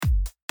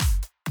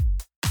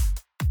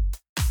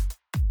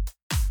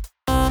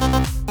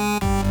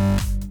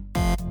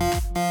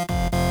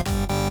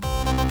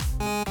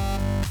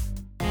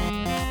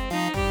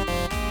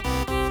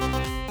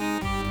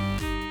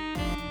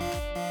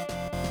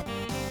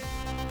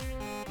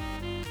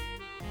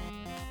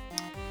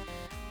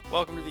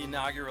Welcome to the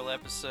inaugural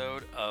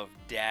episode of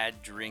Dad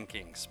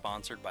Drinking,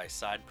 sponsored by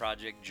Side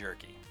Project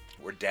Jerky.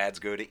 Where dads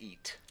go to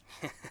eat.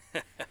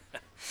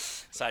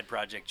 Side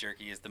Project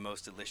Jerky is the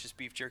most delicious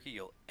beef jerky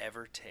you'll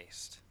ever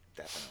taste.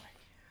 Definitely.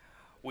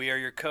 We are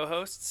your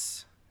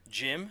co-hosts,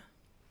 Jim.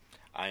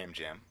 I am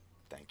Jim.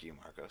 Thank you,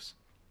 Marcos.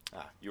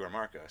 You are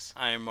Marcos.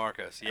 I am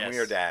Marcos, yes. And we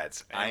are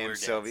dads. And I we're am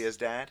dads. Sylvia's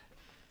dad.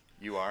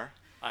 You are.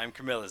 I am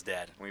Camilla's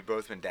dad. And we've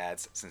both been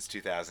dads since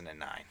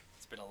 2009.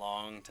 It's been a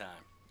long time.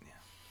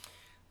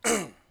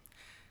 Yeah.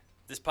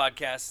 This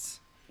podcast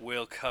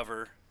will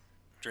cover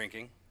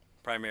drinking,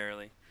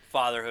 primarily,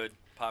 fatherhood,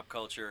 pop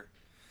culture,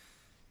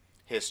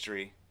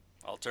 History,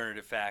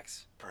 alternative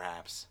facts.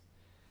 perhaps.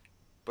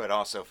 But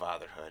also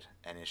fatherhood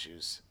and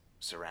issues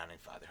surrounding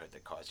fatherhood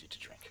that cause you to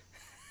drink.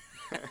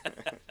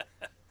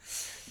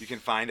 You can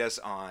find us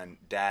on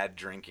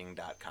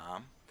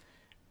daddrinking.com,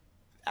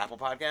 Apple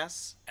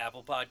Podcasts,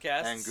 Apple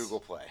Podcasts. and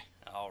Google Play.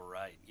 All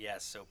right.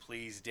 Yes. So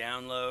please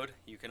download.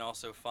 You can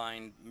also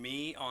find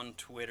me on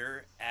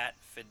Twitter at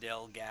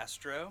Fidel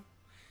Gastro,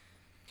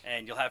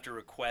 and you'll have to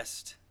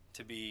request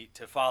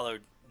to follow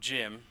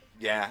Jim.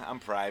 Yeah, I'm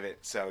private,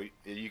 so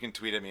you can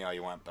tweet at me all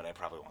you want, but I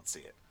probably won't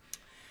see it.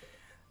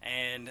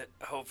 And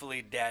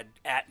hopefully, Dad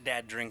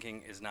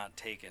Drinking is not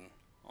taken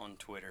on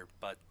Twitter,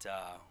 but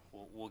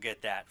we'll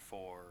get that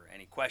for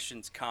any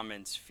questions,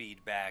 comments,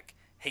 feedback,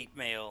 hate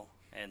mail,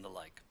 and the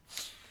like.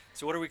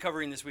 So what are we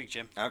covering this week,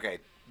 Jim? Okay,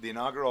 the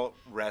inaugural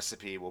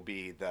recipe will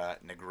be the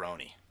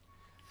Negroni.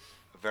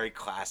 A very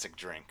classic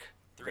drink.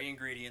 3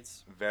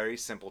 ingredients. Very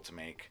simple to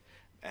make,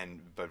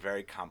 but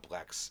very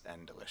complex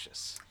and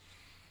delicious.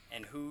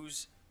 And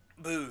whose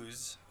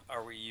booze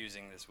are we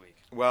using this week?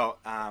 Well,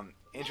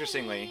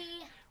 interestingly,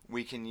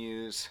 we can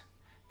use...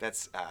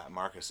 That's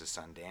Marcos'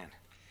 son, Dan.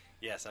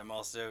 Yes, I'm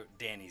also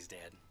Danny's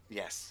dad.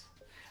 Yes.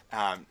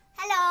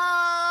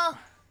 Hello.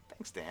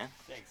 Thanks, Dan.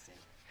 Thanks, Dan.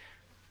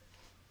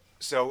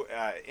 So,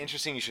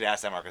 interesting you should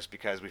ask that, Marcos,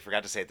 because we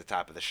forgot to say at the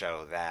top of the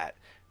show that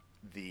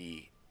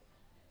the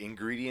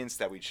ingredients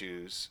that we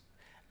choose,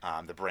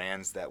 the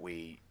brands that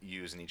we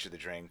use in each of the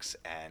drinks,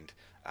 and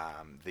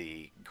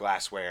the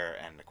glassware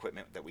and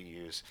equipment that we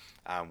use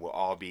will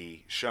all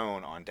be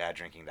shown on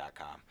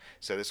daddrinking.com.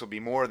 So this will be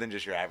more than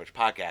just your average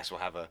podcast.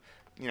 We'll have a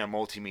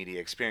multimedia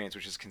experience,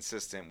 which is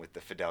consistent with the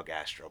Fidel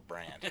Gastro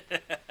brand.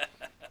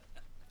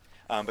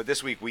 But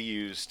this week we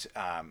used...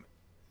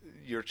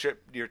 your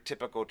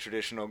typical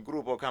traditional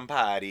Gruppo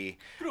Campari.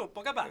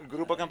 Gruppo Campari.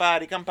 Gruppo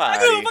Campari, Campari.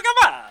 Gruppo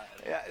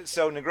Campari. Yeah,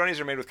 so Negronis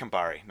are made with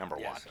Campari, number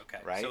one. Yes, okay.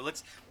 Right? So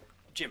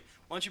Jim,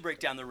 why don't you break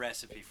down the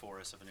recipe for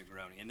us of a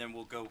Negroni, and then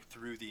we'll go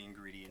through the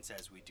ingredients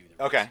as we do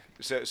the Okay,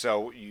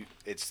 recipe.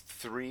 it's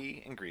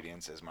 3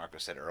 ingredients, as Marco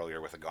said earlier,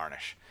 with a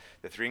garnish.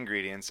 The 3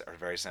 ingredients are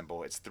very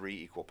simple. It's 3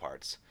 equal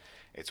parts.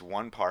 It's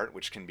 1 part,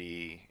 which can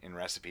be, in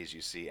recipes,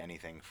 you see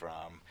anything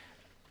from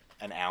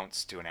an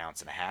ounce to an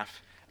ounce and a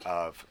half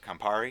of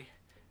Campari,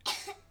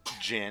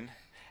 gin,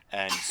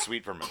 and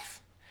sweet vermouth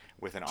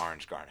with an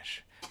orange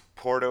garnish.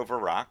 Poured over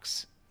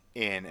rocks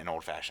in an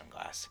old-fashioned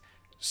glass.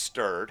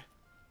 Stirred,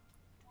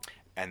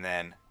 and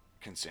then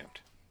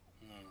consumed.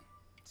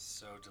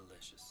 So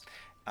delicious.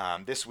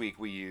 This week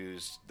we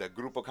used the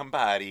Gruppo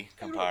Campari,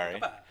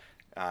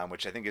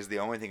 which I think is the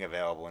only thing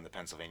available in the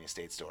Pennsylvania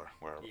State Store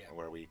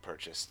where we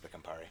purchased the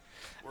Campari.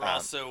 We're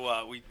also,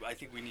 I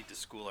think we need to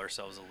school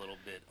ourselves a little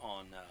bit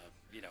on,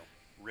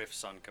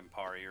 riffs on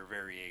Campari or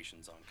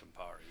variations on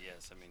Campari.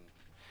 Yes, I mean.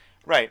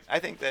 Right. I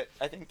think that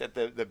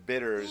the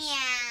bitters.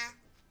 Yeah.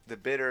 The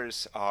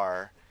bitters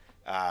are.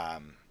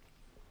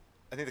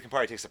 I think the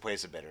Campari takes the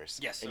place of bitters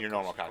in your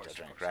normal cocktail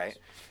drink, right?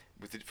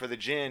 Yes. For the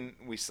gin,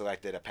 we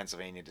selected a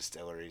Pennsylvania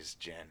Distilleries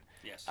gin.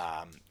 Yes.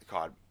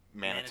 Called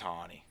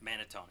Manitani.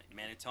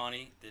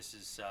 Manitani. This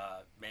is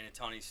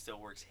Manitani still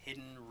works.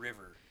 Hidden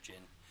River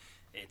gin.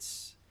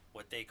 It's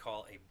what they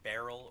call a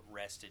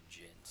barrel-rested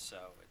gin. So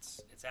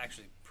it's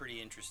actually pretty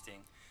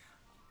interesting.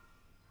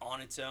 On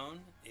its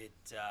own, it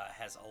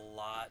has a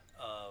lot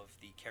of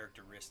the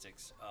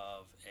characteristics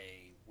of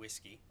a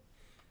whiskey.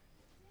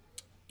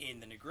 In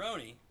the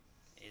Negroni,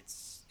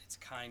 it's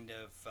kind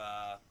of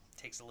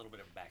takes a little bit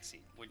of a backseat,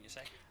 wouldn't you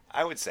say?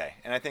 I would say,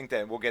 and I think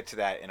that we'll get to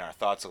that in our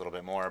thoughts a little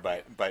bit more,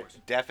 but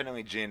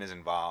definitely gin is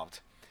involved.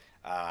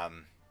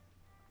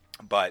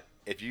 But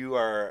if you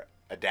are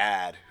a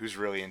dad who's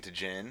really into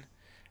gin,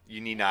 you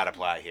need not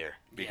apply here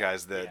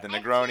because the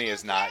Negroni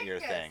is not your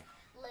thing.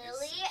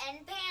 Lily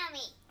and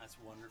Pammy. That's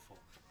wonderful.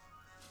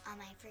 On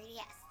my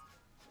 3DS.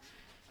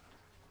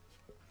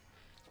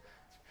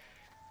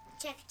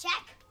 Check.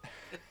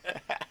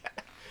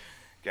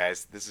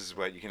 Guys, this is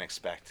what you can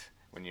expect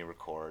when you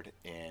record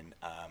in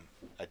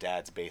a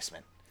dad's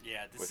basement.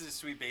 Yeah, this is a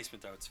sweet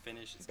basement though. It's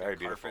finished. It's very got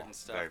beautiful. carpet and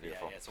stuff. Very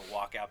beautiful. Yeah, it's a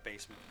walkout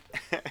basement.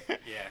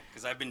 Yeah,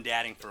 because I've been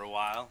dadding for a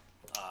while,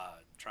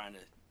 trying to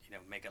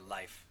make a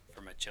life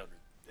for my children.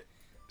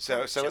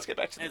 So let's get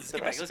back to the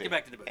recipe. Let's get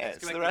back to the book. Yeah,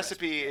 so the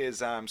recipe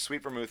is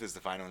sweet vermouth is the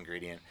final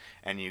ingredient,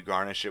 and you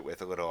garnish it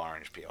with a little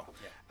orange peel.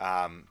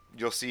 Yeah.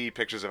 You'll see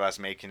pictures of us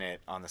making it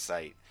on the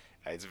site.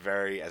 It's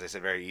very, as I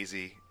said, very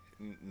easy.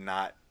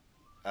 Not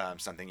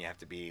something you have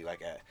to be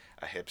like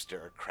a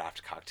hipster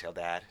craft cocktail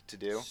dad to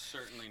do.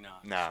 Certainly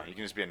not. No, Certainly you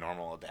can just be a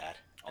normal dad.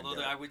 and Although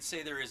do it. I would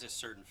say there is a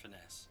certain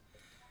finesse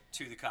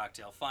to the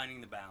cocktail,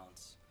 finding the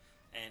balance,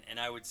 and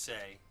I would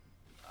say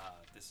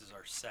this is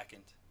our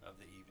second of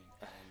the evening,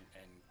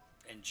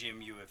 and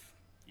Jim, you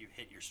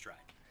hit your stride.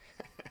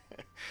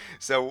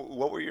 So,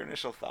 what were your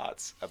initial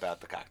thoughts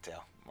about the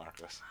cocktail,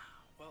 Marcos?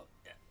 Well,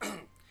 yeah.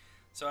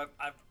 So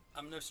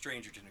I'm no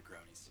stranger to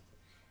Negronis,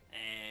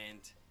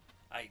 and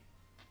I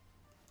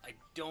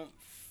don't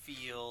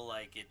feel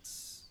like it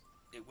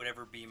would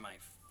ever be my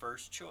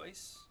first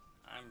choice.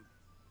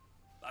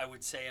 I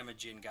would say I'm a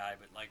gin guy,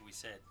 but like we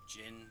said,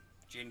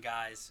 gin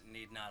guys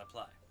need not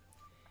apply.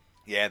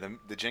 Yeah,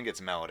 the gin gets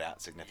mellowed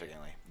out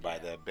significantly by Yeah.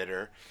 the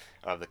bitter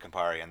of the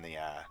Campari and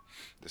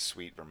the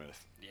sweet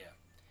vermouth. Yeah,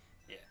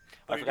 yeah. I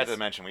But it forgot to is-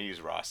 mention we use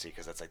Rossi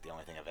because that's like the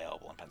only thing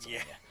available in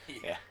Pennsylvania.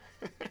 Yeah.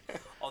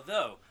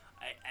 Although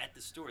at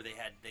the store they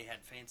had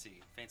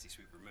fancy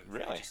sweet vermouth.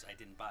 Really? I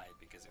didn't buy it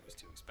because it was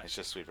too expensive. It's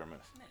just sweet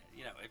vermouth. Yeah,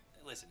 you know,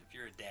 listen, if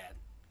you're a dad,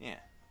 Yeah.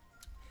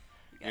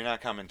 you You're not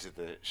coming to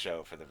the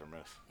show for the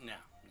vermouth. No.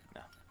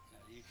 No.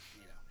 You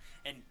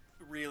know, and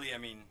really, I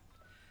mean,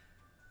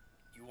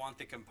 you want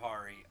the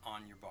Campari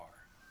on your bar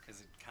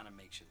because it kind of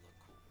makes you look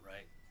cool,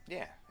 right?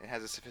 Yeah, it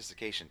has a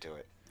sophistication to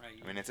it. Right.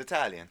 I mean, it's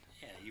Italian.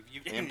 yeah,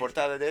 you've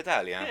Importata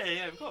d'Italia.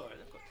 Yeah, of course.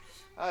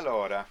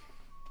 Allora.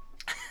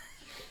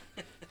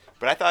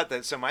 But I thought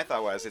that, so my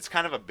thought was, it's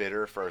kind of a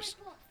bitter first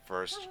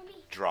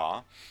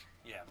draw.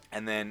 Yeah.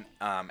 And then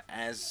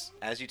as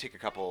you take a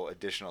couple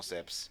additional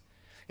sips,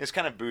 it's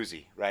kind of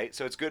boozy, right?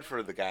 So it's good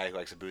for the guy who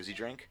likes a boozy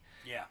drink.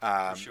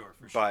 Yeah, for sure.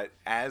 But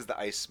as the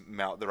ice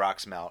melt, the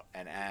rocks melt,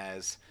 and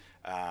as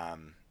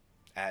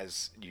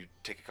you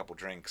take a couple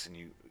drinks and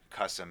you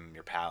custom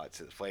your palate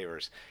to the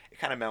flavors, it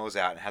kind of mellows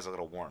out and has a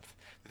little warmth.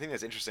 The thing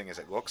that's interesting is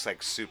it looks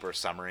like super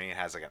summery. It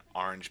has like an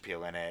orange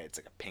peel in it. It's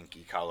like a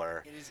pinky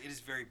color. It is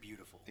very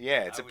beautiful.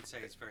 Yeah, I would say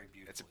it's very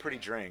beautiful. It's a pretty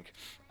drink.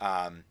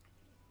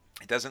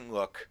 It doesn't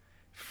look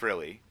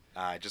frilly.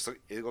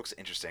 It looks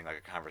interesting, like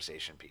a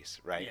conversation piece,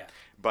 right? Yeah.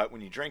 But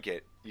when you drink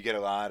it, you get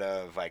a lot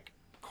of like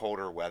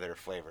colder weather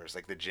flavors,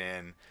 like the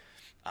gin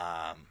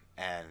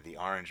and the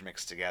orange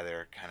mixed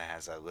together. Kind of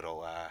has a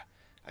little a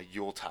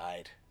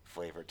Yuletide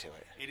flavor to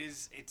it. It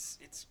is.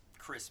 It's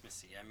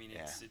Christmassy. I mean,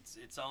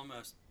 it's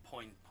almost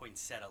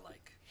poinsettia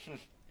like.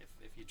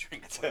 if you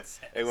drink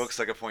poinsettia. It looks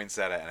like a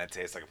poinsettia and it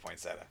tastes like a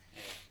poinsettia.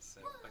 Yeah. So,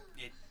 but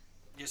it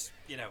just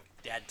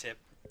dad tip.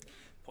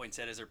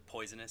 Poinsettias are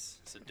poisonous,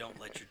 so don't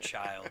let your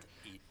child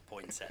eat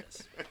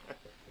poinsettias.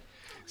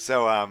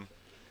 So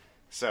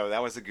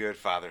that was a good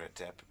fatherhood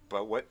tip.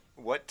 But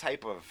what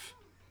type of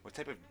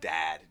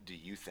dad do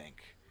you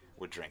think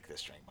would drink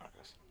this drink,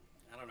 Marcos?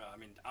 I don't know. I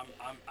mean,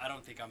 I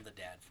don't think I'm the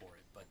dad for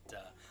it, but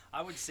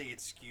I would say it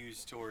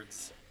skews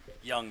towards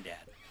young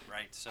dad,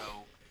 right?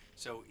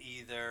 So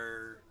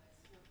either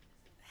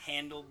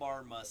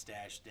handlebar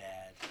mustache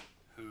dad,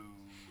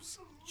 whose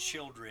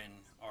children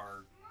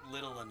are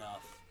little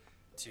enough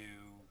to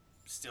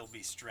still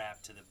be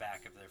strapped to the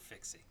back of their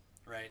fixie,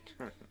 right?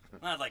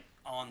 Not like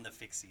on the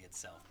fixie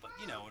itself, but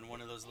in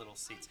one of those little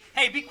seats.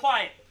 Hey, be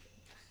quiet.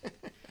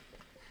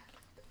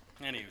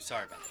 Anyway,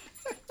 sorry about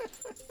that.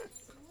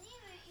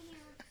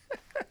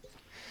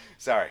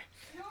 Sorry.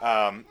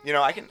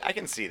 I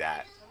can see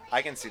that.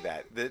 I can see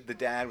that. The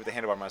dad with the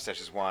handlebar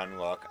mustache is one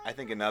look. I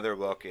think another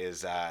look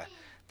is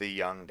the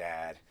young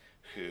dad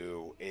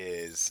who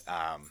is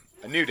a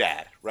new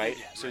dad, right?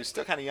 Yeah, so right. he's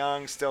still kind of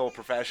young, still a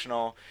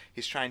professional.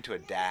 He's trying to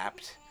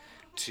adapt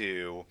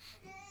to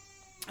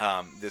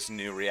this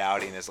new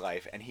reality in his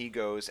life, and he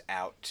goes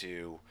out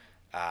to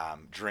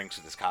drinks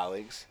with his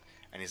colleagues,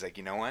 and he's like,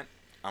 you know what?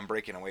 I'm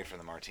breaking away from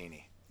the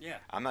martini. Yeah.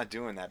 I'm not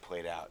doing that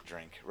played out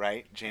drink,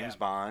 right? James Yeah.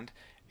 Bond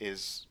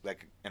is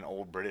like an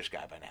old British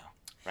guy by now,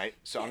 right?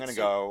 So I'm Yeah, going to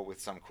so- go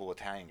with some cool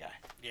Italian guy.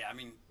 Yeah, I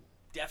mean,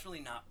 definitely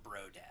not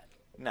bro dad.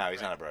 No,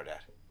 he's Right. not a bro dad.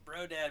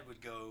 Bro dad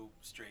would go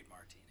straight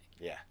martini.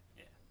 Yeah.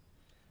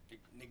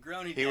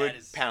 Negroni He dad would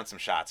is pound some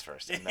shots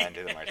first and then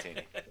do the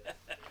martini.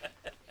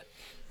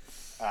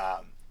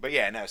 But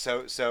yeah, no.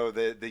 So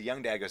the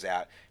young dad goes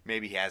out.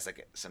 Maybe he has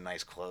like some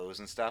nice clothes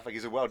and stuff. Like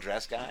he's a well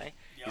dressed guy.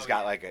 Yeah, He's oh,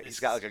 got yeah. like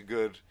This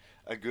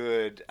a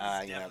good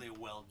He's you know. definitely a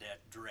well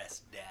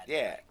dressed dad.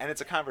 Yeah, and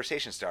it's a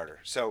conversation starter.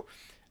 So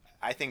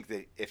I think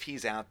that if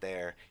he's out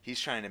there, he's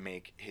trying to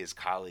make his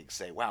colleagues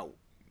say, "Wow,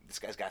 this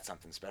guy's got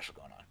something special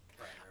going on."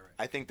 Right.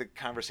 I think the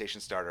conversation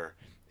starter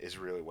is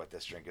really what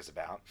this drink is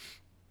about.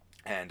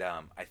 And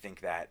I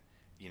think that,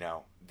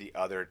 the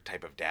other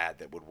type of dad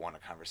that would want a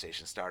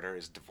conversation starter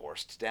is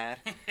divorced dad,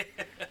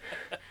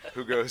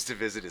 who goes to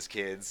visit his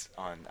kids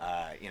on,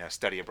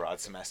 study abroad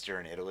semester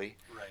in Italy.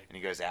 Right. And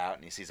he goes out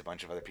and he sees a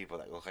bunch of other people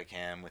that look like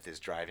him with his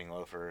driving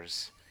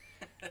loafers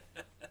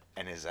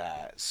and his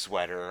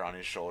sweater on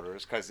his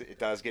shoulders, because it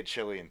does get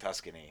chilly in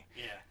Tuscany.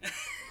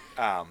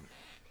 Yeah.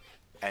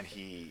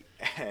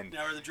 And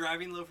Now, are the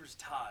driving loafers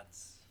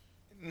Todd's?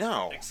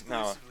 No,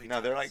 Exclusively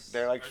they're like Todd's.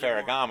 they're like Are they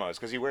more- Ferragamos,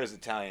 because he wears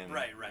Italian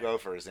Right.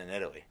 loafers in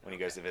Italy when he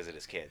goes to Okay. visit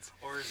his kids.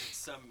 Or is it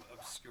some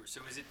obscure?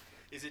 So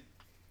is it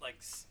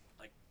it's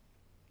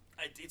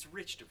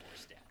rich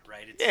divorce dad,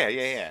 right? It's, Yeah.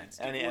 it's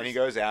And he divorce-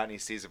 goes out and he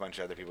sees a bunch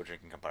of other people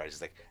drinking Campari.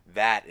 He's like,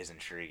 that is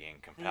intriguing,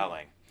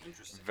 compelling,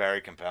 Interesting.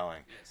 very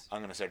compelling. Yes.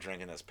 I'm gonna start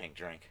drinking this pink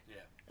drink. Yeah.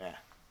 Yeah.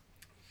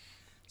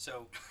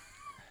 So,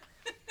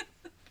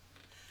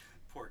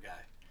 poor guy.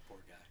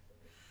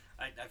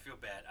 I feel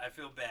bad. I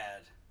feel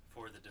bad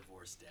for the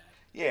divorced dad.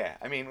 Yeah.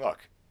 I mean, look,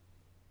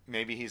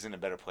 maybe he's in a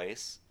better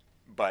place,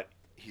 but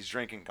he's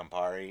drinking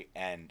Campari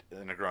and the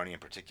Negroni in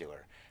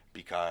particular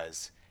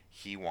because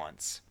he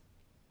wants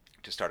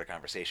to start a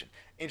conversation.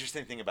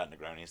 Interesting thing about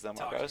Negronis, though,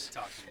 Marcos,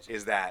 Talk to me.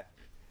 is that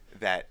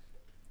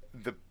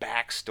the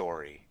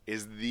backstory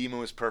is the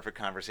most perfect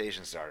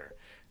conversation starter.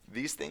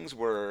 These things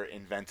were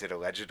invented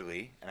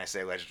allegedly, and I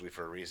say allegedly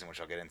for a reason,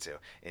 which I'll get into,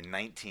 in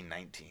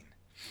 1919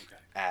 Okay.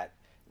 at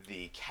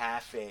the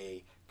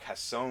Cafe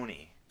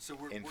Cassoni So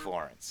in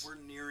Florence. We're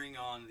nearing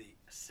on the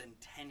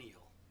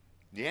centennial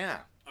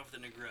Yeah. of the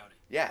Negroni.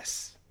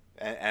 Yes.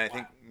 And I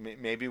think Wow.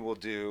 Maybe we'll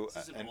do.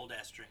 This is an old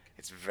ass drink.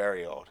 It's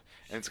very old,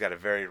 and it's got a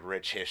very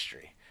rich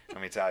history.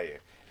 Let me tell you.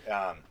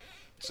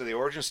 So the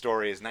origin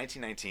story is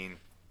 1919.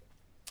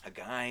 A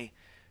guy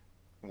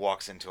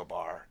walks into a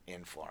bar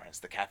in Florence,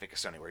 the Cafe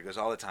Cassoni, where he goes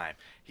all the time.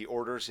 He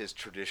orders his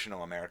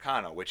traditional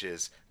Americano, which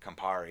is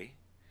Campari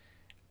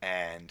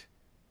and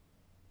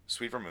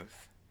sweet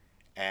vermouth,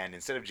 and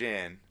instead of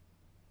gin,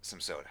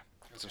 some soda,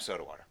 some Okay.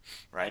 soda water,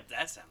 right?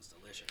 That sounds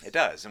delicious. It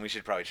does, and we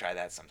should probably try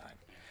that sometime.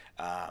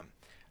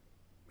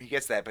 He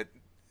gets that, but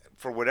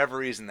for whatever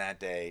reason that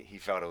day, he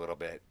felt a little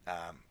bit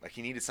like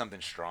he needed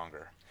something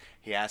stronger.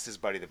 He asked his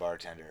buddy, the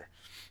bartender,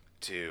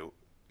 to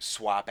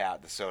swap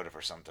out the soda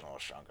for something a little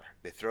stronger.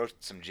 They throw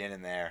some gin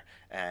in there,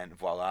 and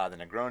voila, the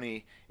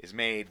Negroni is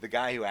made. The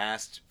guy who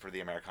asked for the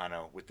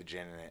Americano with the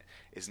gin in it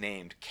is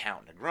named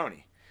Count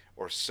Negroni,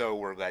 or so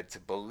we're led to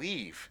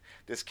believe.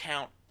 This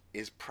count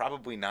is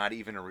probably not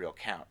even a real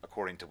count,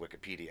 according to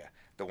Wikipedia,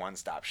 the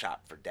one-stop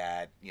shop for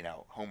dad,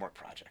 homework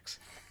projects,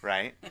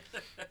 right?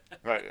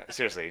 Right.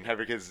 Seriously, you have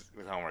your kids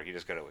with homework, you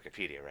just go to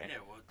Wikipedia, right? Yeah,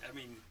 well, I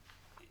mean,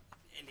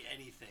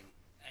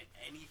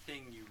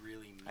 anything you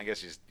really need. I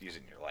guess you just use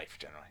it in your life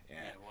generally. Yeah.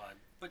 Well,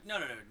 but no.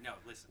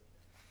 Listen,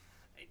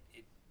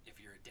 if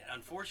you're a dad,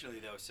 unfortunately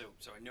though, so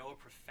I know a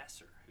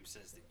professor who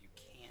says that you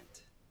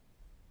can't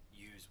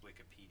use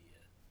Wikipedia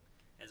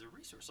as a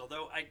resource.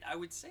 Although I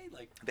would say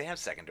They have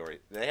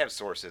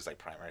sources like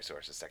primary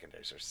sources,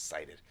 secondary sources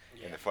cited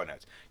in Yeah. the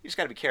footnotes. You just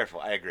got to be careful.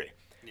 I agree.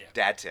 Yeah.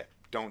 Dad tip: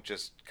 don't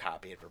just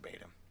copy it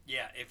verbatim.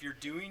 Yeah, if you're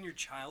doing your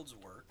child's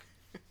work,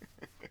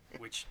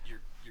 which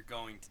you're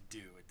going to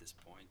do at this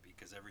point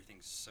because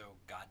everything's so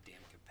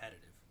goddamn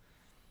competitive,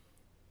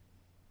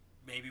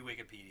 maybe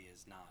Wikipedia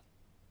is not.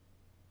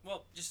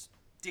 Well, just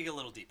dig a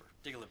little deeper.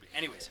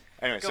 Anyways,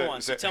 Anyway, go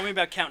on. So tell me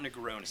about Count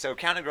Negroni. So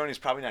Count Negroni is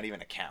probably not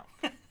even a count,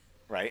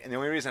 right? And the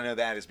only reason I know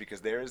that is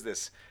because there is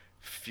this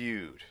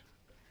feud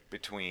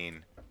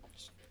between.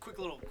 Quick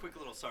little.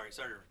 Sorry.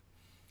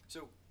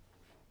 So,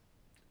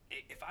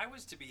 if I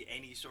was to be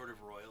any sort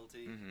of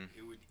royalty,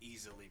 it would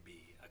easily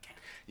be a count.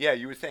 Yeah,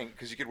 you would think,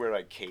 because you could wear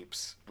like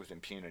capes with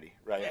impunity,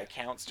 right? Yeah. Like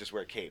counts just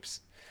wear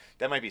capes.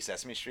 That might be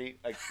Sesame Street,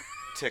 like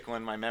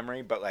tickling my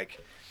memory, but like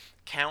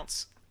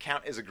Count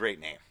is a great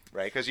name,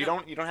 right? Because you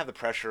don't have the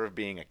pressure of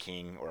being a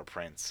king or a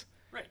prince.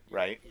 Right.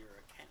 Right. You're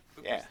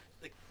a count.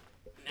 Yeah.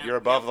 Now, You're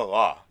above the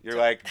law. You're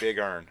like Big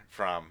Earn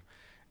from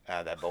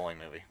that bowling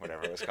movie,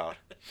 whatever it was called.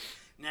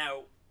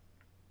 Now,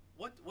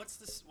 what's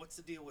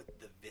the deal with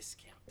the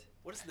Viscount?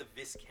 What does the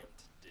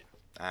Viscount do?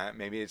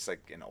 Maybe it's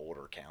like an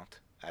older count.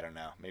 I don't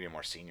know. Maybe a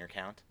more senior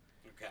count.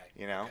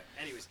 Okay. Okay.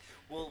 Anyways,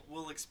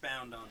 we'll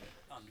expound on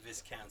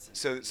Viscounts.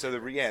 So the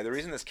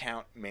reason this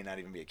count may not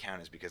even be a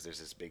count is because there's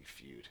this big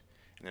feud.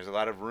 And there's a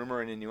lot of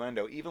rumor and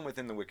innuendo, even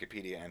within the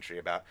Wikipedia entry,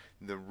 about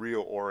the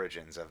real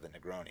origins of the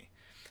Negroni.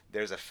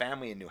 There's a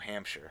family in New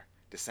Hampshire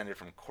descended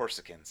from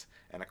Corsicans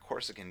and a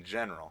Corsican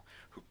general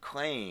who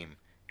claim,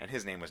 and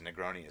his name was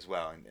Negroni as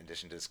well, in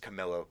addition to this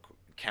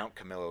Count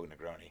Camillo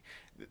Negroni.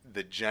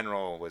 The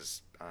general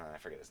was, I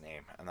forget his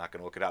name. I'm not going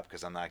to look it up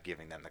because I'm not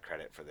giving them the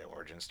credit for the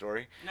origin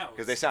story. No,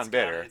 because they sound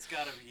bitter. It's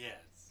got to be,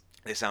 yes.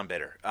 They sound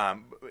bitter.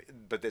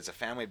 But there's a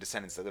family of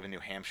descendants that live in New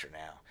Hampshire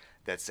now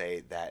that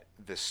say that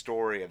the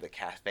story of the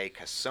Cafe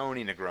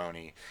Cassoni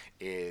Negroni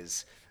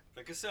is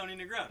The Cassoni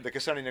Negroni. the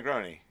Cassoni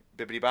Negroni,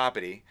 bibbidi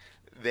boppity.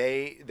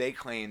 They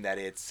claim that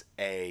it's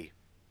a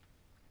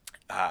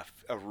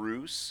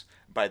ruse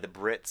by the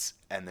Brits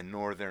and the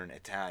Northern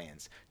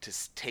Italians to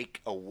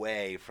take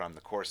away from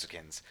the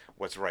Corsicans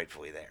what's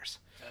rightfully theirs.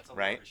 That's a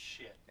right? lot of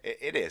shit.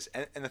 It is,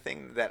 and the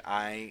thing that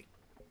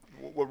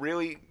what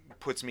really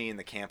puts me in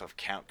the camp of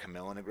Count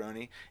Camillo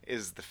Negroni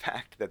is the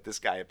fact that this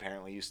guy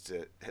apparently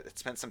had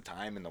spent some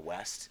time in the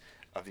West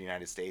of the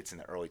United States in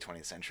the early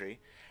 20th century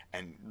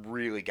and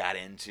really got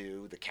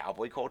into the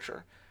cowboy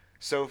culture.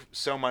 So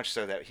much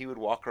so that he would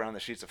walk around the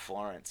streets of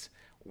Florence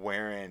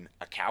wearing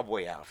a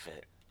cowboy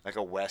outfit, like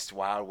a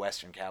Wild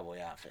Western cowboy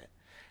outfit.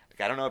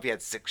 Like, I don't know if he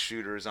had 6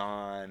 shooters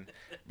on,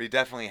 but he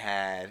definitely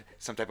had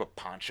some type of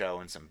poncho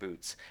and some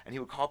boots. And he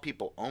would call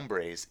people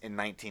hombres in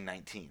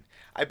 1919.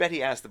 I bet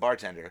he asked the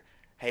bartender,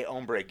 "Hey,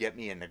 hombre, get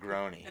me a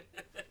Negroni,"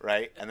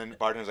 right? And then the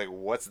bartender's like,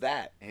 "What's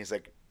that?" And he's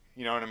like,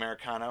 "You know, an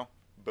Americano."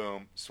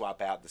 Boom,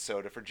 swap out the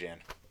soda for gin.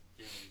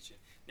 Yeah, gin.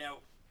 Now,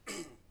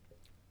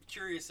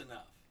 curious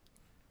enough,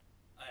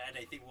 and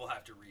I think we'll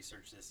have to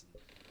research this in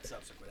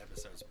subsequent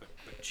episodes, but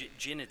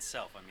gin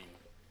itself, I mean,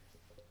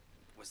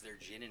 was there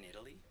gin in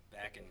Italy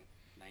back in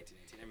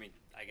 1918? I mean,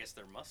 I guess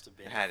there must have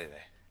been. How did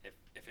they?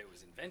 If it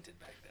was invented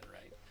back then,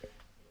 right?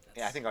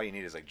 Yeah, I think all you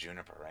need is like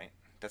juniper, right?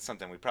 That's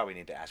something we probably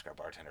need to ask our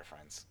bartender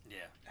friends. Yeah.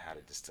 How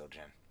to distill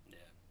gin. Yeah.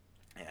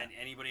 Yeah. And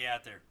anybody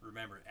out there,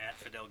 remember, at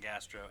Fidel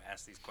Gastro,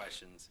 ask these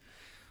questions.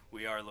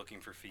 We are looking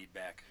for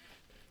feedback.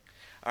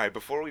 All right,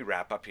 before we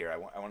wrap up here,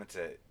 I wanted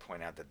to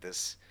point out that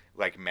this,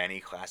 like many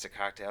classic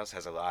cocktails,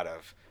 has a lot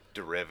of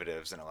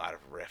derivatives and a lot of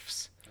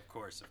riffs. Of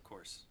course, of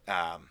course.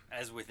 Um,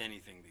 As with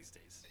anything these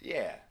days.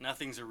 yeah.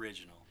 Nothing's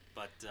original,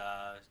 but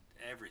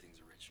everything's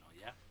original,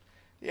 yeah?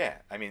 Yeah,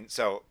 I mean,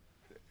 so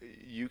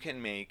you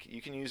can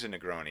use a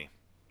Negroni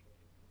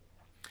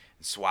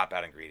and swap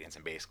out ingredients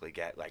and basically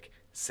get like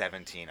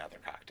 17 other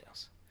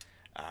cocktails.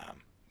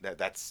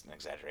 That's an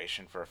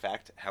exaggeration for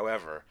effect.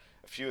 However,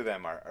 a few of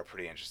them are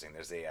pretty interesting.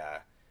 There's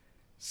a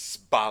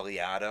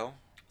Sbagliato.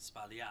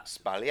 Sbagliato.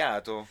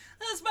 Sbagliato.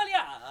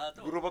 Sbagliato.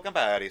 Gruppo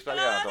Campari.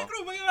 Sbagliato.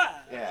 Gruppo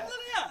Campari. Yeah.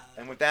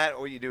 And with that,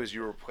 what you do is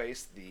you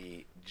replace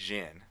the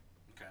gin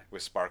Okay.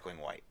 with sparkling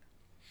white.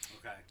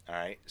 Okay. All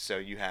right. So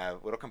you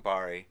have little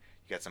Campari.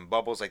 You got some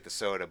bubbles like the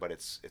soda, but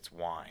it's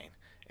wine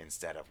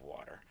instead of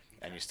water,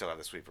 and Okay. you still have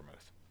the sweet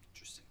vermouth.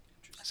 Interesting.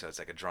 So it's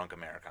like a drunk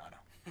Americano,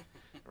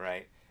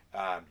 right?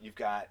 You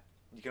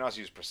can also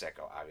use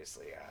prosecco,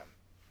 obviously,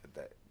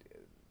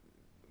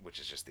 which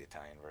is just the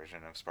Italian version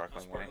of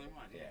sparkling wine.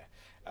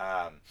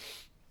 Yeah.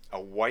 A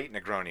white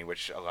Negroni,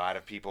 which a lot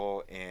of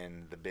people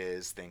in the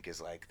biz think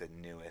is like the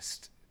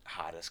newest,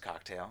 hottest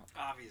cocktail.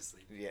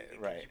 Obviously. Yeah,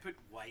 If right. you put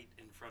white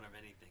in front of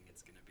anything,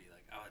 it's going to be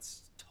like, oh,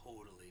 it's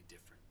totally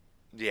different.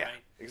 Yeah,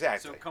 Right?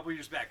 exactly. So a couple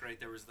years back, right,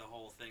 there was the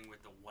whole thing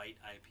with the white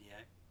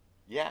IPA.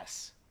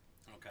 Yes.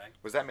 Okay.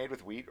 Was that made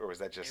with wheat, or was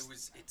that just?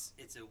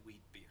 It's a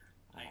wheat beer.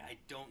 I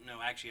don't know.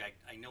 Actually,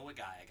 I know a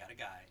guy. I got a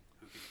guy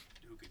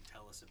who can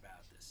tell us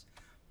about this.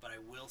 But I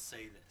will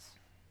say this: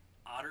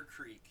 Otter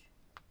Creek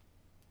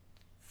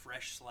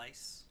Fresh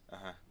Slice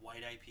Uh-huh.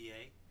 White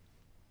IPA,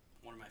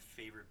 one of my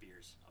favorite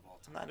beers of all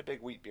I'm time. not a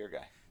big wheat beer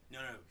guy. No.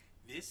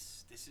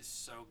 This is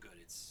so good.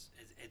 It's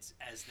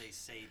as they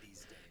say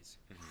these days,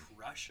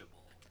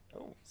 crushable.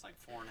 Oh, It's like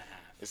 4.5.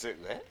 is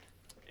it lit?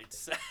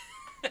 It's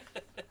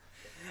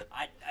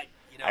I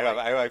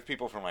I like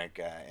people from like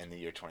in the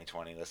year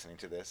 2020 listening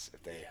to this.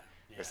 If they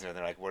Yeah. listen to it,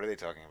 they're like, "What are they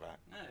talking about?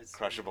 No, it's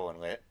Crushable and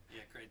lit?"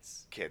 Yeah, great.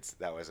 Kids,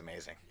 that was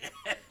amazing.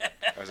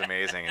 That was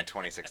amazing in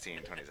 2016,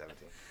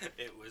 2017.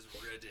 It was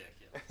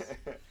ridiculous.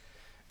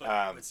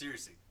 Um, But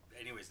seriously,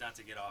 anyways, not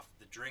to get off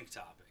the drink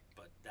topic,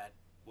 but that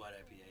what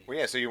IPA. Well,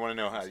 yeah. So you want to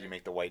know how you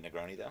make the white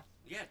Negroni, though?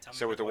 Yeah, tell me.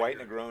 So with the about white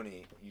your-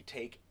 Negroni, you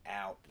take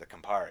out the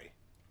Campari,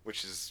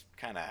 which is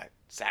kind of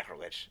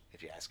sacrilege,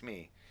 if you ask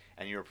me,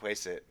 and you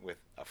replace it with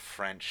a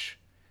French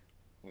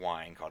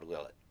wine called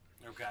Lillet.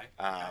 Okay.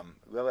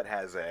 Lillet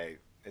has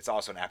it's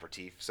also an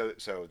aperitif. So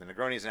the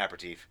Negroni is an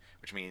aperitif,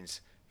 which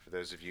means, for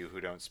those of you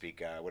who don't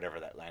speak whatever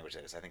that language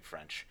is, I think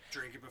French,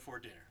 Drink it before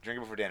dinner, drink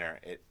it before dinner.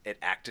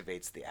 It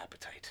activates the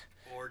appetite.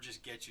 or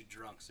just get you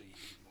drunk so you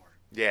eat more.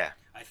 Yeah.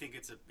 I think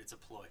it's a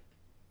ploy.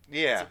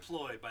 Yeah. It's a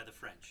ploy by the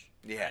French.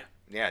 Yeah. Right?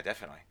 Yeah,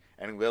 definitely.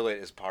 And Lillet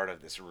is part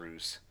of this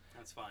ruse.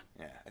 That's fine.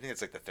 Yeah, I think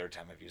it's like the third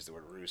time I've used the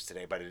word ruse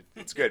today, but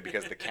it's good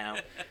because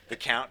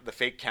the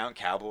fake Count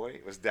Cowboy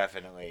was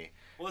definitely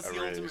Well, it's a the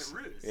ruse.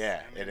 ultimate ruse.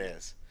 Yeah, I mean, it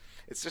is.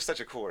 It's just such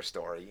a cooler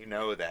story. You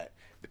know that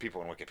the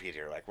people in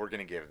Wikipedia are like, we're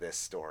going to give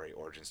this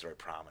origin story,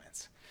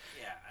 prominence.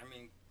 Yeah, I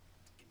mean,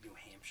 New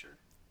Hampshire.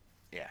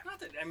 Yeah. Not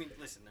that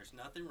listen. There's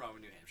nothing wrong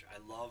with New Hampshire. I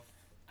love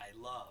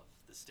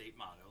the state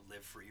motto: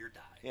 "Live free or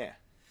die." Yeah.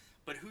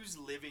 But who's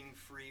living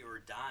free or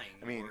dying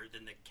more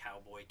than the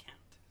cowboy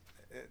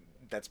count?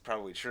 That's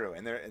probably true,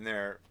 and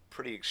they're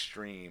pretty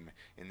extreme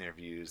in their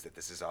views that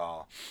this is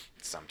all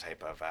some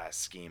type of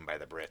scheme by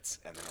the Brits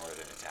and the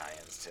Northern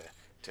Italians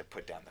to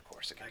put down the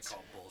Corsicans. I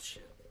call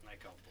bullshit.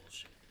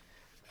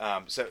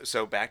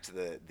 So back to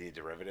the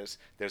derivatives.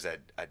 There's a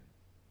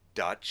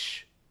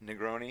Dutch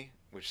Negroni,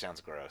 which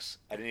sounds gross.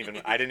 I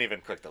didn't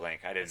even click the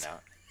link. I didn't know.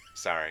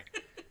 Sorry.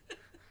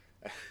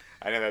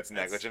 I know that's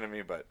negligent of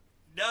me, but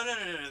No.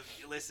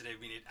 Listen, I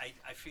mean,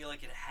 I feel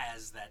like it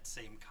has that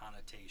same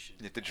connotation.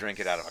 you have to drink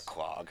it out of a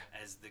clog.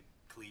 As the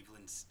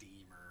Cleveland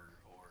Steamer,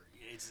 or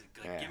it's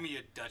like, Yeah. give me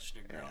a Dutch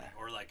Negroni, Yeah.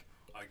 or like,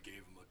 I gave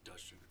him a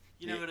Dutch Negroni.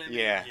 You know what I mean?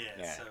 Yeah.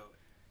 So And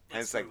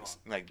let's it's like move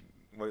on. like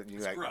what you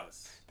It's like.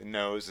 gross. The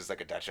nose is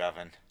like a Dutch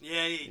oven.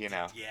 Yeah, You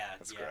know. Yeah,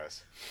 That's yeah.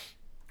 gross.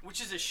 Which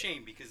is a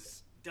shame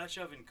because Dutch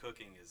oven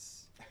cooking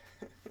is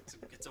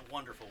it's a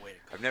wonderful way to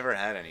cook. I've never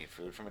had any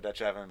food from a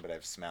Dutch oven, but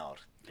I've smelled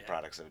the Yeah.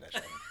 products of a Dutch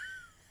oven.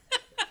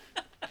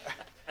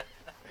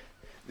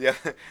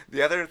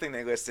 The other thing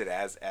they listed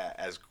as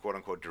quote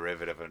unquote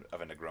derivative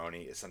of a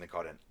Negroni is something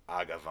called an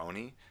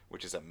Agavoni,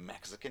 which is a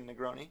Mexican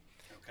Negroni.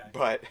 Okay.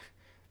 But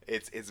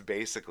it's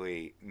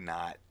basically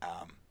not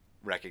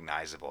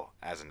recognizable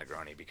as a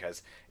Negroni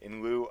because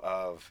in lieu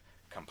of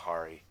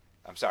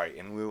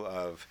in lieu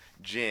of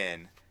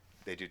gin,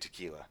 they do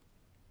tequila,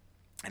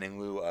 and in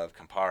lieu of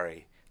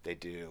Campari, they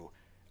do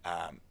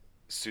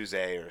Suze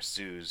or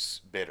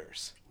Suze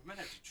bitters. We might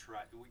have to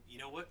try. You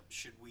know what?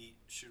 Should we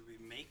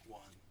make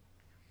one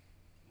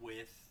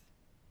with?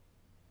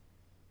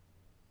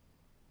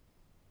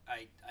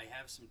 I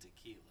have some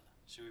tequila.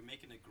 Should we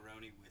make a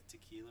Negroni with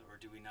tequila, or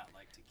do we not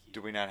like tequila?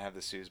 Do we not have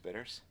the Suze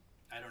bitters?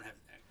 I don't have.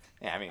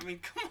 Yeah, I mean,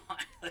 come on.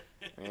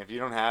 I mean, if you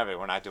don't have it,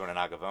 we're not doing an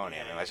Agavoni.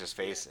 I mean, let's just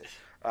face it.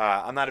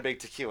 I'm not a big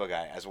tequila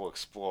guy, as we'll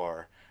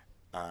explore.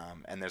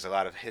 And there's a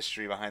lot of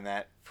history behind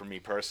that for me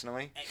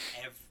personally.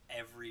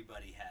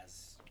 Everybody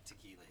has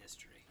tequila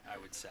history, I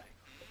would say.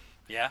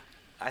 Yeah?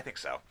 I think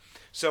so.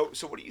 So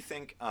what do you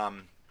think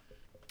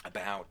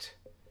about...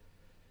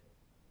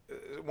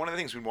 one of the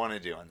things we want to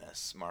do on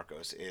this,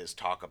 Marcos, is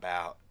talk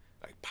about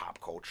like pop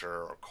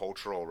culture or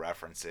cultural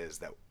references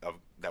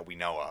that we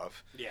know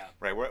of. Yeah.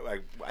 Right?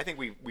 I think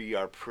we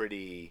are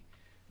pretty...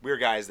 We're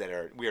guys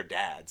we are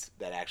dads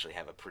that actually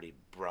have a pretty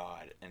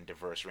broad and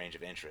diverse range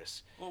of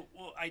interests. Well,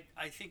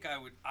 I think I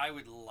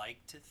would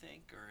like to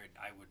think, or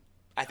I would.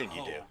 I think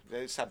you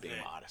do. Stop being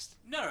modest.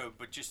 No,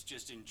 but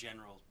just in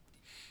general,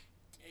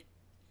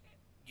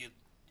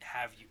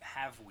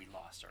 have we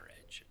lost our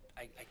edge?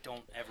 I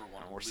don't ever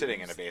want to. We're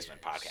sitting in a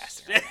basement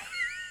podcasting right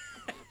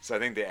now, so I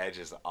think the edge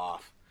is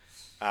off.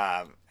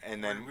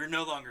 And then we're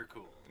no longer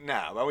cool.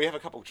 No, but we have a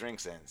couple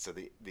drinks in, so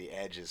the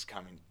edge is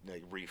coming,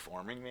 like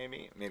reforming,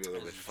 maybe a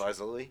little bit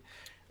fuzzily.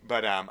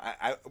 But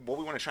what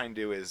we want to try and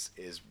do is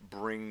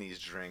bring these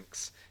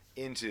drinks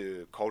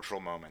into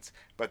cultural moments.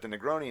 But the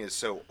Negroni is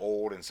so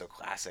old and so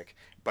classic,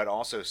 but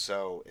also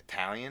so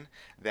Italian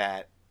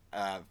that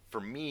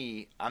for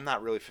me, I'm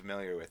not really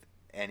familiar with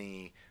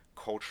any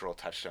cultural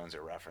touchstones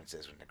or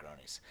references with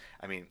Negronis.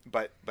 I mean,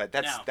 but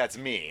that's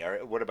me.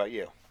 Or what about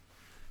you?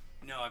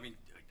 No, I mean,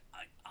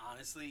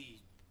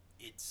 honestly,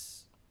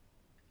 it's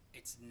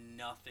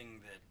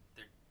nothing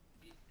that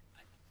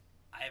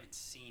I haven't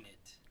seen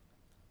it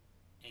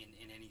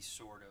in any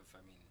sort of.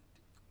 I mean,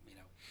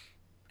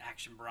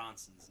 Action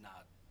Bronson's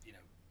not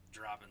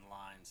dropping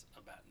lines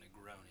about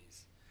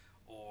Negronis,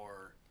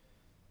 or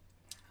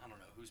I don't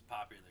know who's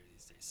popular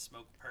these days.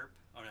 Smoke Perp?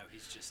 Oh no,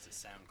 he's just a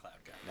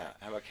SoundCloud guy. No,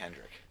 how about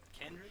Kendrick?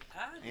 Kendrick?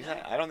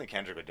 I don't think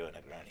Kendrick would do a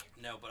Negroni.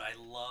 No, but I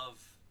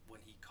love when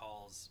he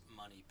calls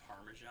money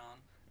Parmesan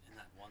in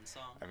that one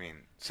song. I mean,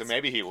 so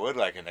maybe he would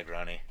like a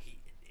Negroni.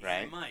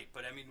 Right? He might,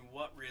 but I mean,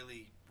 what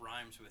really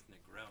rhymes with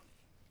Negroni?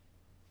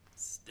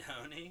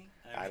 Stony?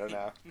 I don't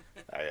know.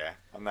 Oh yeah,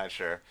 I'm not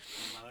sure.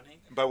 Money?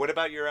 But what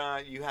about your?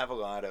 You have a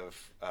lot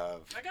of.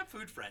 I got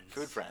food friends.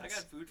 Food friends. I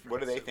got food friends. What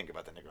do they think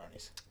about the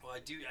Negronis? Well, I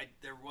do.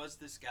 There was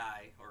this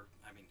guy, or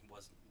I mean,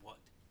 wasn't. What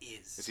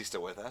is? Is he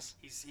still with us?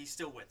 He's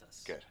still with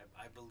us. Good.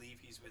 I believe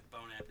he's with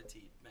Bon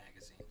Appetit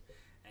magazine,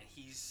 and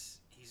he's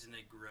a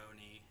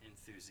Negroni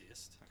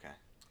enthusiast. Okay.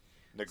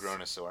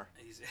 Negronosaur.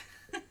 He's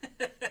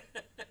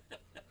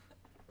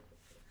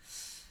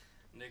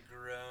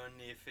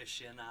Negroni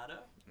aficionado.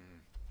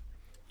 Mm.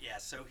 Yeah,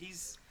 so he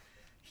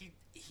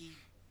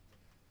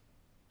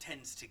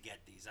tends to get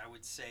these. I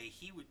would say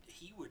he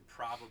would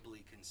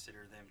probably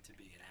consider them to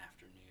be an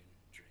afternoon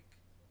drink.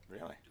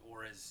 Really?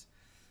 Or as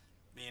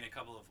me and a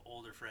couple of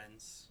older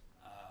friends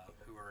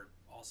who are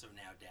also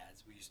now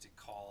dads, we used to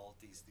call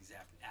these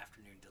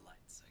afternoon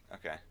delights.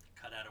 Like, okay.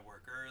 Cut out of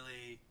work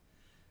early,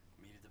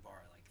 meet at the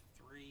bar at like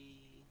 3.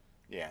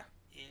 Yeah.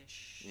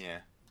 Ish. Yeah.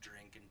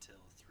 Drink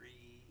until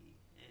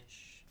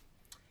 3-ish.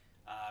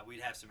 We'd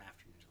have some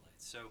afternoon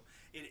delights. So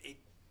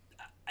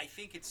I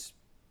think it's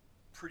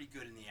pretty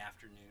good in the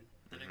afternoon,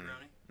 the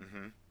Negroni.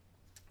 Mm-hmm.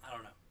 I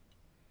don't know.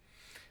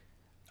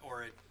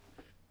 Or at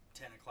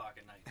 10 o'clock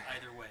at night.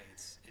 Either way,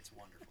 it's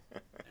wonderful.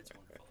 It's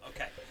wonderful.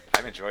 Okay.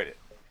 I've enjoyed it.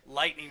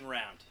 Lightning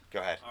round. Go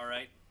ahead. All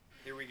right.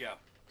 Here we go.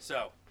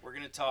 So we're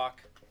going to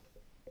talk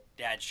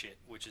dad shit,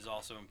 which is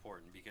also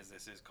important because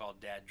this is called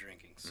dad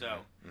drinking.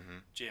 So,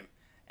 Jim,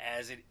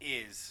 as it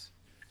is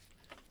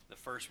the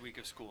first week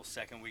of school,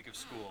 second week of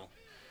school,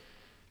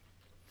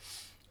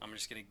 I'm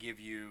just going to give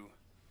you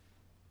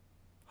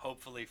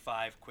hopefully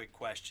 5 quick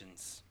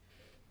questions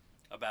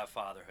about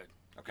fatherhood.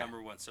 Okay.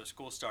 Number 1. So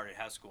school started.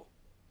 How's school?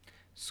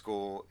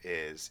 School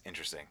is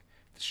interesting.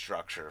 The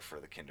structure for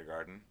the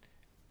kindergarten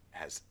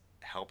has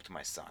helped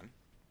my son.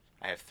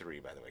 I have 3,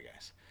 by the way,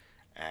 guys.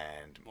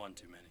 And 1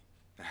 too many.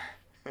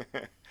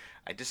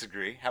 I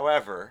disagree.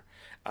 However,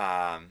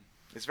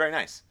 it's very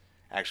nice.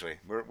 Actually,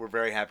 we're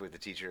very happy with the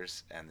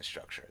teachers and the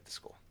structure at the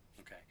school.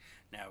 Okay.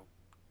 Now,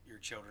 your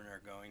children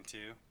are going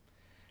to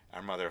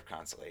Our Mother of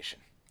Consolation.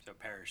 so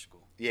parish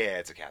school. Yeah,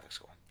 it's a Catholic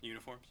school.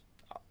 Uniforms?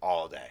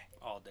 All day.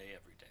 All day,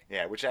 every day.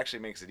 Yeah, which actually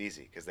makes it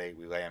easy because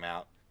we lay them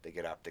out, they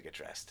get up, they get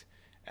dressed,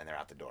 and they're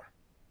out the door.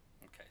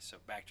 Okay, so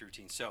back to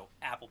routine. So,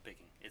 apple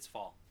picking. It's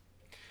fall.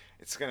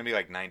 It's going to be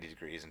like 90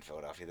 degrees in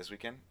Philadelphia this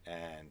weekend,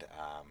 and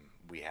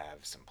we have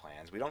some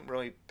plans. We don't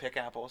really pick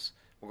apples.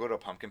 We'll go to a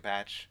pumpkin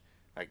patch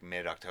like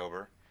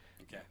mid-October,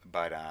 Okay.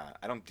 But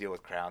I don't deal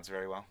with crowds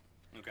very well.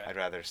 Okay. I'd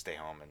rather stay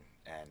home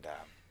and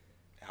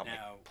help me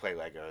Now- play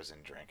Legos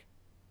and drink.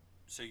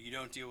 So you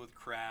don't deal with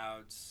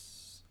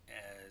crowds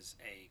as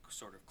a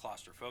sort of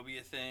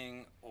claustrophobia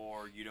thing,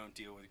 or you don't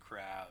deal with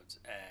crowds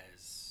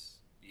as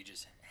you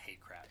just hate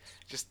crowds.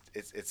 Just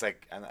it's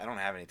like I don't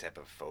have any type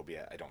of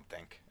phobia. I don't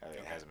think it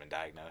Okay. hasn't been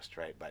diagnosed,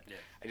 right? But Yeah.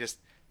 I just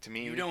to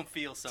me You don't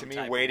feel some to me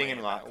type waiting of way in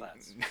about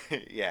line.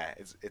 crowds. Yeah,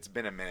 it's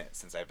been a minute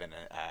since I've been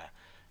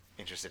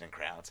interested in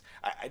crowds.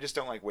 I just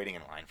don't like waiting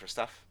in line for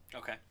stuff,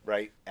 Okay.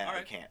 right? And All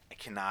right.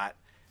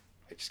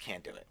 I just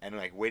can't do it. And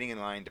like waiting in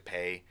line to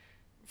pay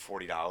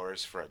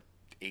 $40 for a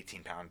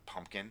 18-pound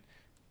pumpkin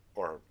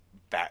or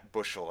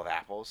bushel of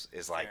apples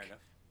is Fair like enough.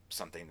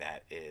 something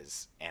that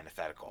is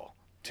antithetical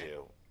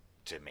to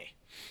me.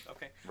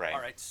 Okay. Right.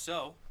 All right.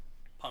 So,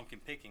 pumpkin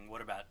picking.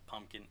 What about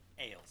pumpkin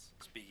ales?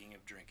 Speaking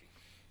of drinking.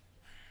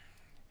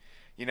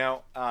 You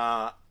know,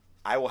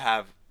 I will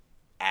have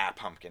a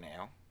pumpkin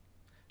ale,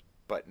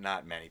 but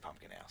not many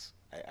pumpkin ales.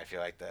 I feel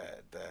like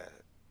the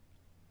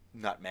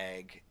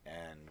nutmeg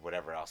and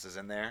whatever else is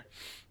in there,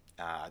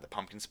 the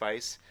pumpkin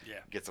spice, Yeah.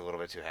 gets a little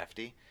bit too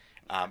hefty.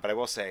 But I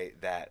will say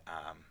that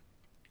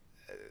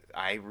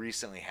I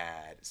recently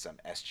had some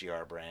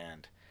SGR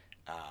brand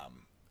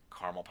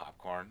caramel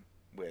popcorn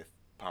with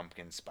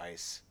pumpkin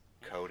spice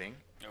coating.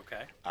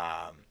 Okay.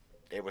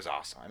 It was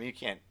awesome. I mean, you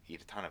can't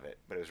eat a ton of it,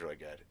 but it was really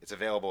good. It's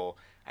available,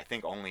 I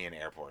think, only in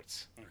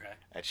airports Okay.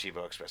 at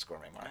Chibo Express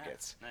Gourmet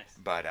Markets. Ah, nice.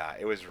 But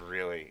it was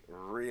really,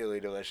 really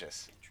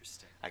delicious.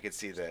 Interesting. I could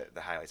see the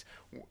highlights.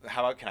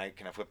 How about can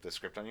I flip the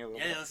script on you a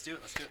little Yeah, bit? let's do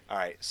it. Let's do it. All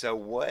right. So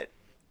what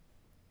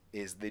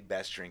is the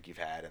best drink you've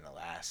had in the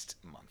last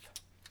month?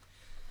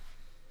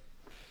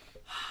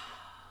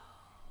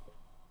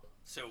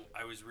 So,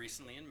 I was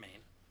recently in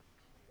Maine.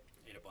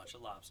 Ate a bunch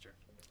of lobster.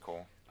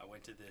 Cool. I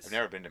went to this. I've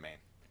never been to Maine.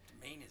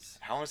 Maine is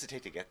How long does it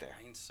take to get there?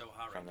 Maine's so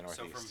hot From right the now.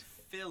 So from Northeast.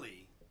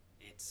 Philly,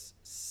 it's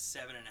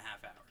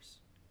 7.5 hours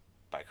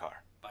By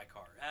car. by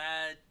car.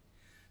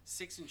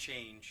 6 and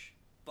change,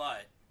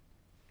 but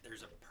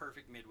there's a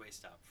perfect midway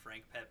stop.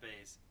 Frank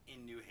Pepe's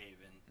in New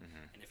Haven,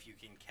 Mhm. and if you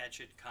can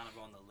catch it kind of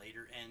on the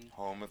later end,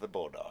 Home of the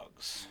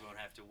Bulldogs. you won't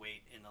have to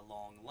wait in a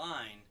long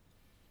line.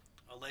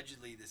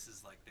 Allegedly, this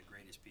is like the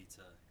greatest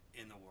pizza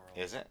in the world.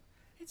 Is it?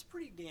 It's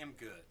pretty damn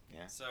good.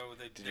 Yeah. So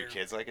Did your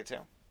kids like it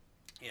too?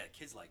 Yeah,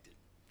 kids liked it.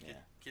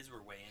 Yeah. Kids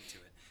were way into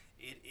it.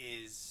 It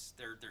is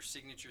their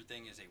signature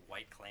thing is a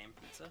white clam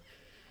pizza.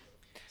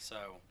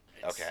 So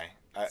it's, Okay.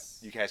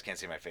 You guys can't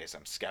see my face.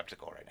 I'm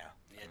skeptical right now.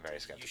 yeah, I'm very you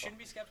skeptical. shouldn't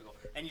be skeptical,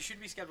 and you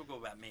shouldn't be skeptical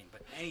about Maine.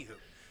 But anywho,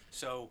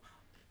 so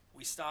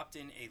we stopped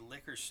in a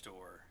liquor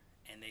store,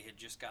 and they had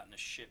just gotten a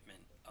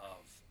shipment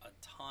of a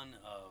ton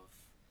of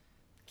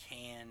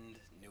canned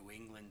New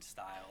England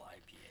style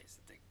IPAs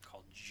that they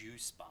call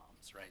juice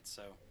bombs, right?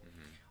 So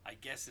Mhm. I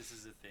guess this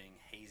is a thing.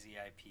 Hazy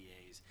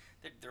IPAs.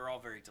 They're all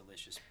very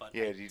delicious, but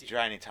Yeah, I did you did-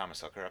 try any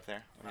Thomas Hooker up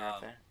there when you were up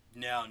Um, there?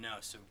 No.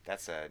 So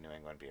That's a New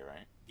England beer,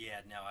 right?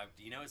 yeah, no.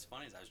 You know what's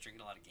funny is I was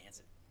drinking a lot of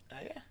Gansett. Oh,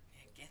 yeah.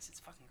 Yeah, Ganssett's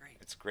fucking great.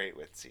 It's great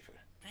with seafood.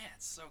 Yeah,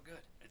 it's so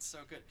good. It's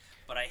so good.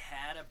 But I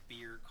had a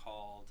beer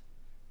called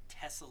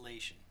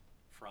Tessellation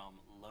from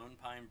Lone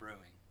Pine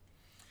Brewing,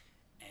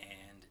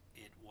 and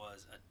it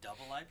was a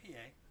double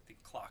IPA. They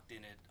clocked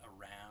in at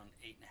around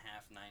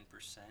 8.5,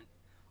 9%.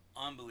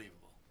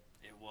 Unbelievable.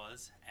 It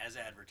was, as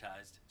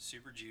advertised,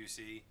 super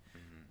juicy.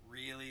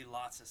 Really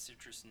lots of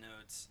citrus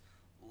notes.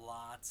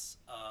 Lots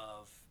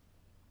of,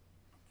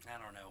 I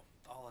don't know,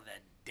 all of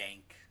that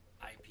dank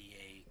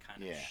IPA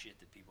kind of Yeah. shit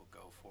that people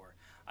go for.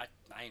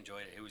 I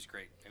enjoyed it. It was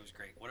great. It was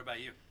great. What about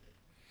you?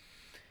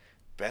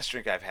 Best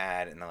drink I've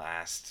had in the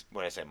last,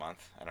 what did I say,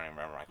 month? I don't even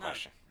remember my No,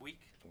 question. week.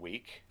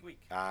 Week? Week.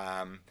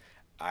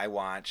 I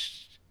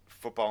watched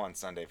football on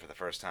Sunday for the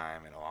first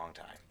time in a long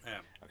time. Yeah.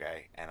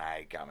 Okay, and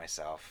I got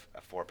myself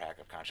a 4-pack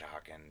of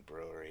Conshohocken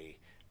Brewery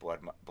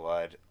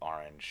Blood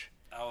Orange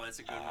Oh, that's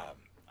a good one. um,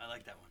 I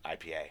like that one.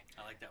 IPA.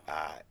 I like that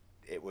one.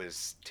 It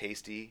was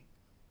tasty,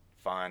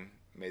 fun,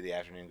 made the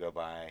afternoon go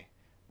by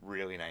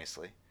really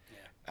nicely.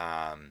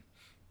 Yeah.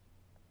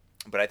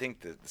 But I think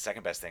the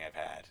second best thing I've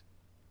had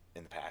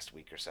in the past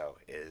week or so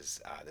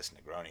is this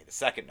Negroni, the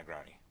second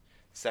Negroni.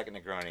 The second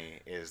Negroni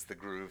is the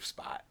groove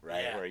spot,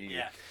 right? Yeah, Where you,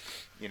 yeah.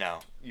 you know,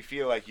 you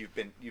feel like you've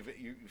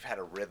had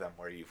a rhythm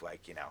where you've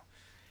like, you know,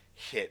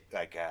 hit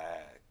like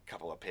a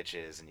couple of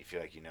pitches and you feel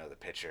like you know the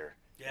pitcher,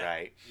 Yeah.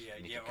 right? Yeah,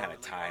 And you yeah. can kind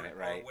of time it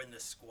right. Or when the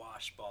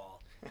squash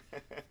ball.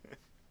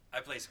 I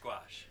play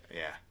squash.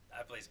 Yeah.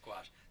 I play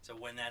squash. So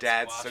when that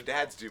Dads squash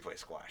dads ball, do play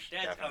squash.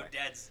 Dads, definitely.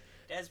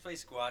 dads play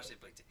squash. They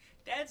play.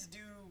 Dads do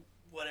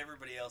what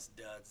everybody else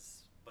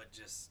does, but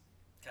just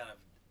kind of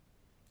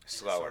in a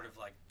Slower. sort of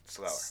like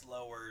Slower.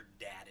 slower,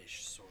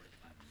 daddish sort of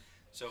vibe.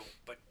 So,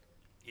 but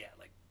yeah,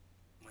 like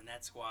when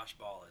that squash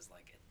ball is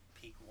like at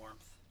peak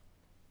warmth,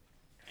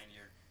 and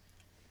you're,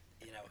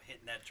 you know,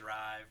 hitting that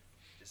drive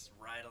just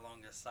right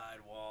along the side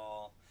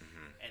wall,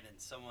 Mhm. and then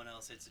someone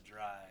else hits a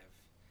drive,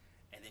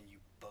 and then you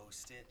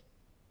boast it,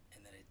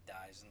 and then it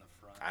dies in the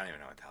front. I don't even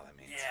know what the hell that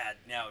means. Yeah,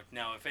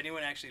 no. If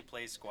anyone actually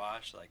plays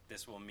squash, like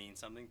this will mean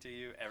something to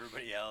you.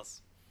 Everybody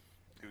else,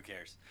 who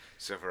cares?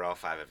 So for all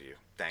 5 of you,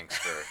 thanks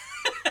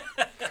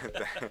for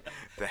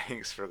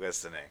thanks for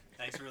listening.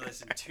 Thanks for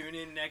listening. Tune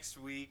in next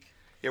week.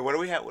 Yeah, what do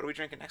we have? What are we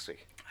drinking next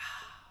week?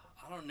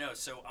 I don't know.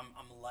 So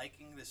I'm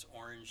liking this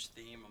orange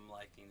theme. I'm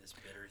liking this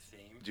bitter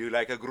theme. Do you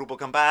like a Grupo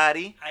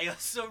Campari? I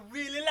also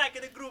really like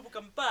the Grupo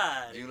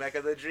Campari. Do you like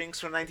the drinks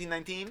from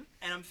 1919?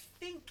 And I'm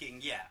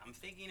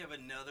thinking of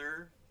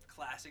another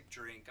classic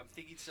drink. I'm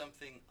thinking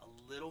something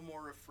a little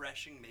more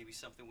refreshing, maybe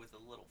something with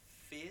a little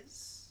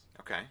fizz.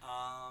 Okay.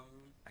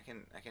 I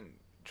can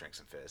drink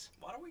some fizz.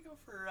 Why don't we go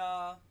for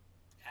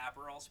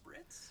Aperol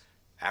Spritz?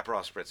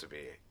 Aperol Spritz would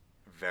be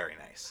very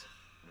nice.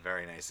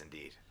 Very nice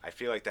indeed. I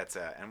feel like that's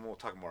and we'll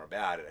talk more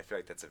about it, I feel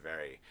like that's a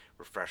very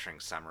refreshing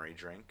summery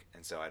drink,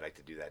 and so I'd like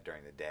to do that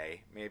during the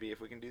day, maybe, if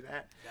we can do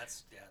that.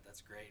 That's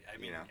great. I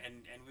mean,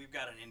 and we've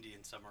got an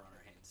Indian summer on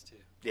our hands, too.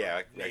 Yeah,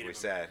 like we Native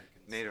said.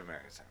 Americans. Native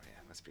American summer,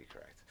 yeah, must be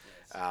correct.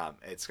 Yes.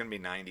 It's going to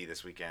be 90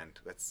 this weekend.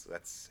 Let's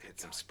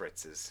hit some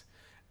spritzes,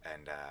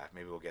 and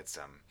maybe we'll get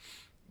some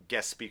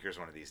guest speakers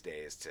one of these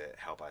days to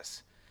help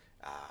us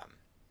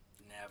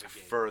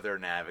further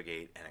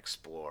navigate and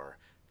explore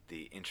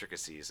the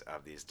intricacies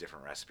of these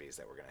different recipes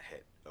that we're going to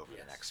hit over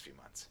the next few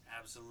months.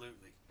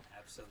 Absolutely.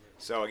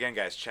 So again,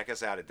 guys, check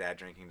us out at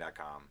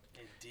daddrinking.com.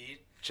 Indeed.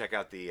 Check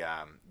out the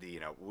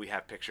we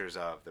have pictures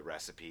of the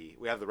recipe.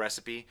 We have the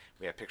recipe.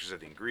 We have pictures of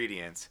the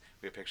ingredients.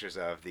 We have pictures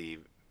of the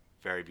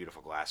very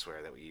beautiful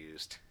glassware that we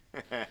used,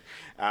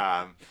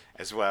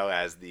 as well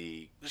as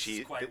the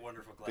cheese,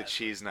 wonderful the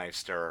cheese knife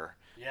stirrer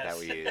that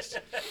we used.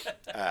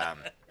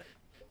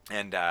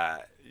 And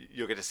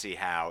you'll get to see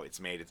how it's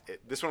made.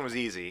 This one was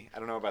easy. I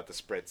don't know about the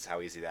spritz,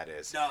 how easy that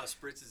is. No,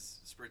 spritz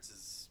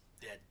is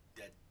dead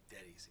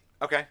easy.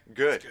 Okay,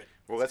 good. Good.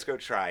 Well, let's go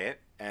try it,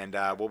 and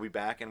we'll be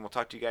back, and we'll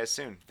talk to you guys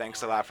soon.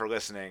 Thanks a lot for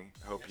listening.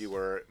 Hope you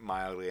were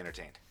mildly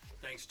entertained.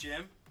 Thanks,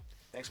 Jim.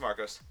 Thanks,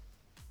 Marcos.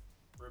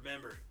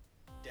 Remember,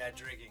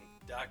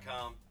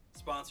 daddrinking.com,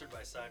 sponsored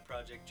by Side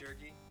Project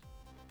Jerky.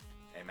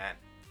 Amen.